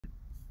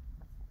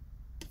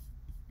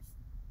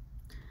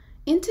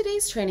In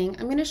today's training,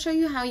 I'm going to show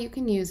you how you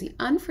can use the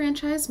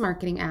UnFranchise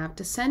Marketing App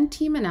to send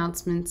team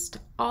announcements to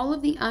all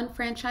of the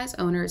unfranchised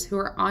owners who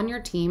are on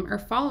your team or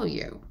follow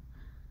you.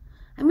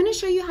 I'm going to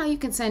show you how you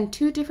can send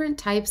two different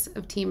types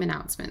of team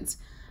announcements,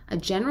 a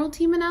general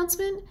team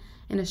announcement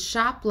and a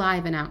Shop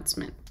Live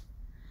announcement.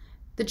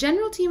 The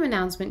general team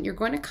announcement, you're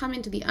going to come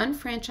into the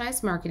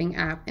UnFranchise Marketing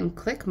App and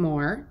click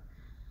More.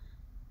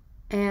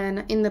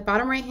 And in the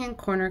bottom right-hand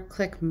corner,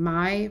 click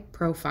My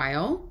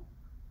Profile.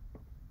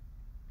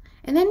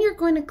 And then you're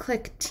going to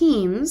click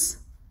Teams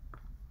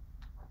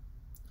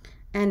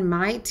and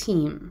My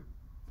Team.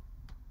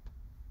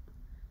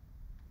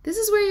 This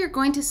is where you're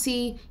going to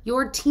see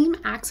your team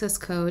access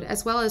code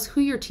as well as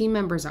who your team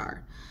members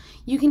are.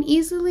 You can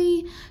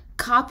easily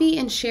copy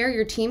and share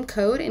your team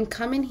code and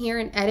come in here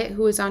and edit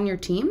who is on your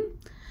team.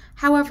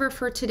 However,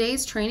 for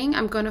today's training,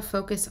 I'm going to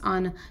focus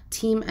on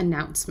team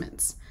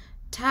announcements.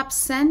 Tap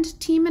Send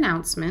Team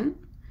Announcement,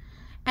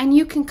 and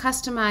you can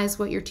customize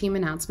what your team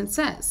announcement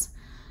says.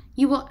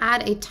 You will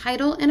add a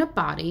title and a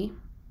body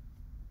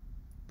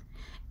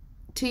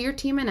to your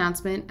team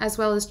announcement, as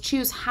well as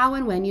choose how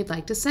and when you'd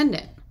like to send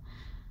it.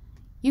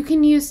 You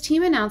can use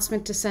team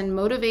announcement to send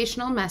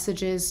motivational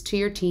messages to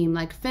your team,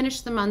 like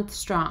finish the month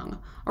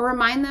strong, or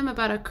remind them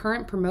about a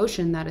current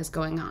promotion that is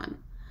going on,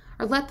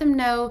 or let them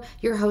know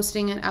you're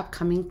hosting an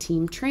upcoming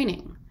team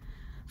training.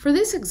 For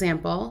this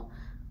example,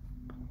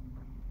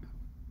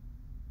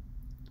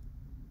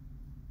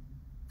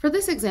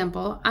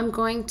 I'm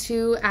going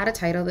to add a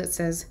title that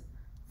says,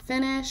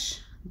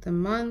 Finish the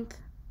Month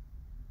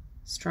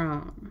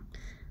Strong.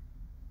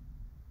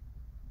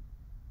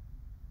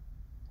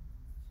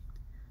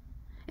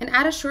 And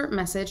add a short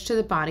message to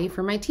the body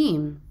for my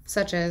team,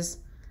 such as,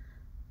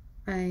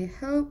 I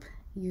hope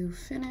you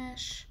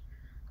finish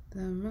the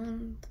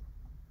month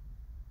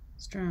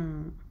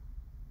strong.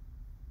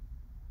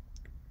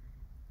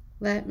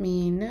 Let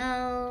me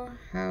know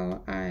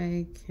how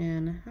I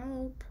can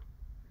help.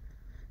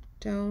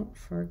 Don't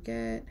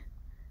forget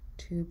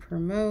to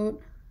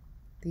promote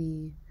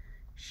the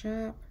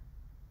shop.com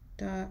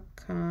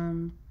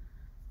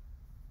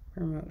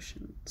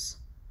promotions.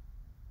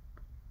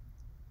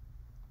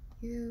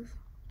 You've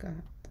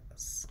got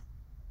this.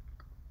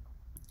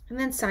 And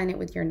then sign it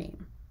with your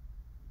name.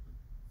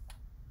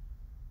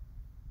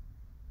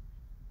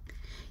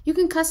 You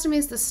can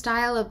customize the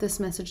style of this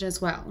message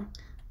as well.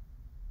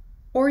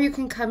 Or you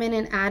can come in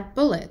and add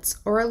bullets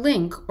or a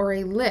link or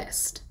a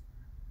list.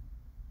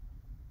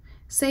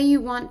 Say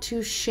you want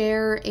to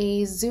share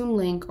a Zoom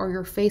link or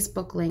your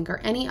Facebook link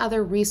or any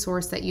other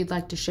resource that you'd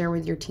like to share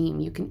with your team.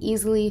 You can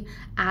easily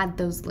add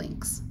those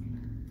links.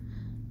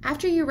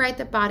 After you write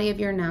the body of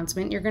your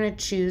announcement, you're going to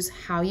choose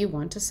how you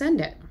want to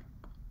send it.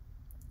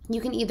 You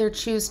can either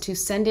choose to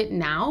send it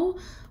now,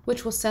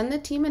 which will send the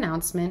team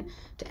announcement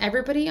to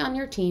everybody on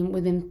your team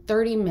within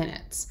 30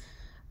 minutes.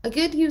 A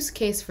good use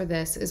case for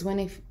this is when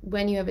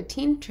you have a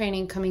team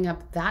training coming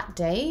up that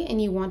day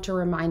and you want to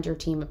remind your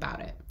team about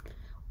it.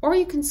 Or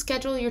you can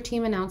schedule your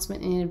team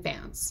announcement in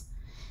advance.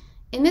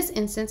 In this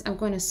instance, I'm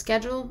going to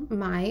schedule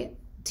my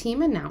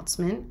team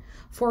announcement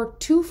for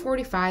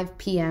 2:45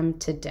 p.m.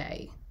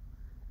 today.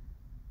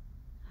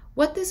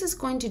 What this is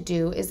going to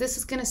do is this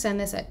is going to send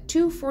this at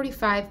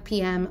 2:45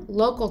 p.m.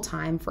 local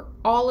time for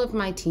all of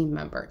my team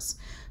members.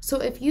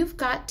 So if you've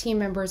got team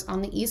members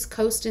on the East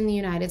Coast in the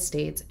United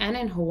States and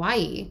in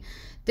Hawaii,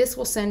 this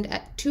will send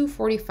at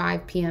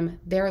 2:45 p.m.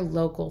 their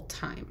local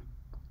time.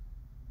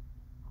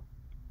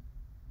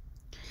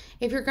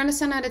 If you're going to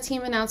send out a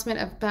team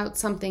announcement about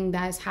something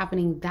that is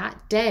happening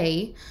that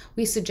day,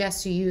 we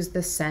suggest you use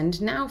the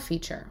Send Now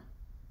feature.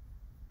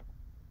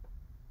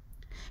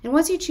 And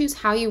once you choose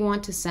how you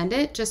want to send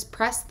it, just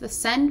press the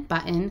Send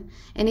button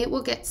and it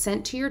will get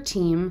sent to your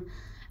team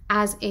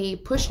as a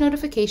push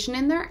notification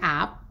in their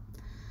app,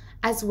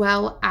 as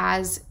well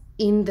as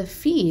in the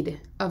feed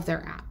of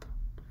their app.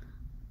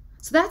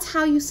 So that's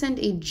how you send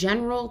a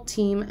general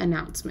team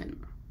announcement.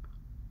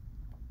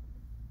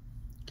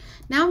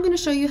 Now I'm going to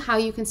show you how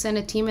you can send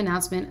a team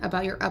announcement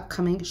about your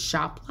upcoming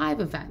Shop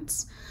Live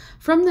events.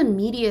 From the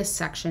media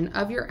section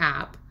of your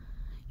app,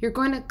 you're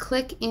going to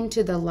click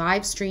into the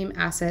live stream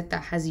asset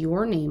that has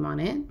your name on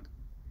it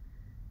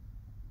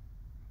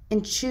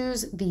and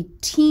choose the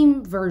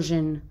team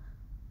version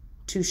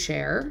to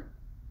share.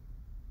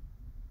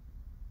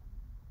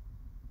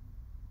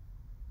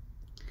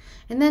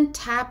 And then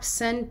tap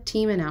Send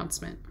Team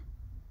Announcement.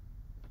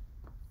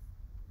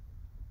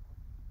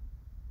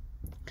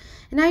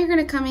 And now you're going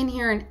to come in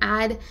here and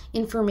add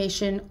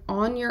information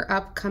on your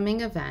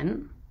upcoming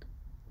event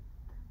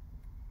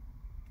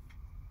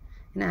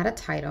and add a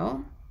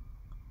title.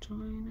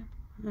 Join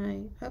my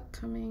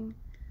upcoming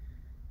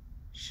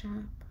shop.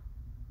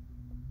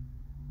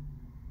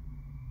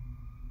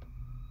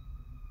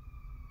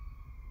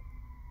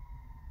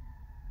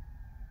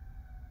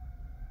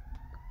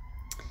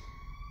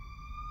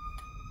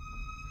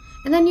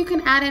 And then you can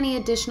add any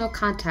additional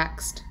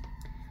context,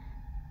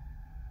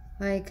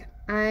 like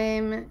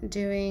I'm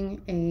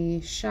doing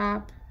a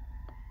shop.com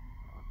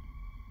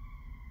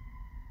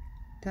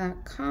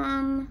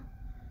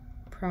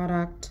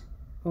product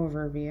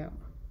overview.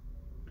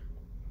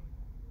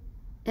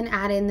 And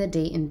add in the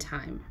date and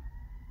time.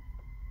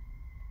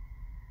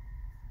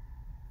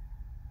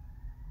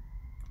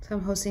 So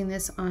I'm hosting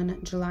this on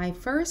July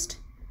 1st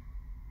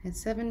at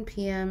 7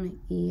 p.m.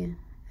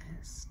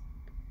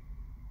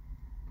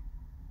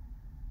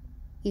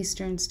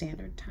 Eastern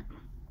Standard Time.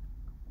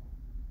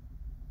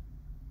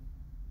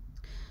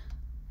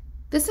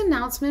 This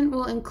announcement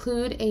will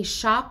include a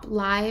Shop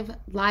Live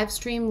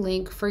livestream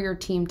link for your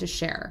team to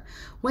share.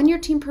 When your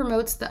team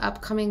promotes the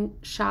upcoming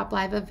Shop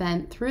Live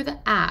event through the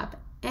app,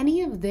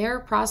 any of their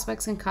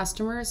prospects and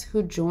customers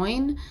who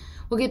join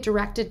will get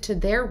directed to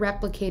their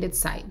replicated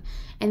site,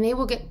 and they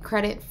will get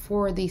credit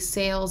for the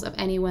sales of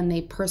anyone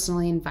they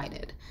personally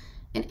invited.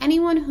 And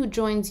anyone who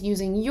joins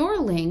using your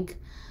link,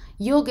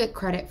 you'll get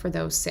credit for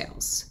those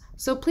sales.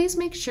 So please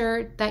make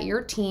sure that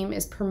your team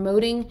is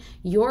promoting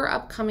your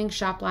upcoming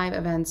Shop Live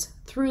events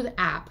through the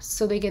app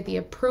so they get the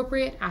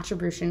appropriate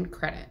attribution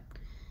credit.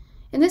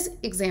 In this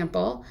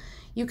example,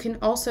 you can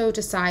also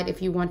decide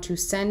if you want to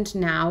send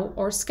now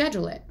or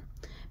schedule it.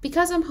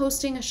 Because I'm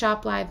hosting a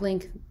Shop Live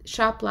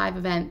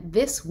event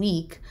this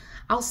week,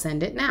 I'll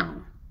send it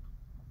now.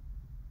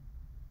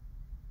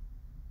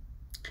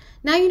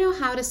 Now you know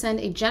how to send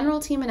a general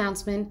team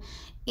announcement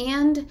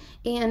and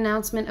an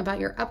announcement about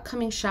your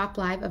upcoming Shop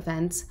Live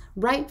events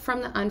right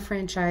from the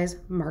UnFranchise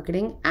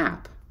Marketing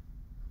app.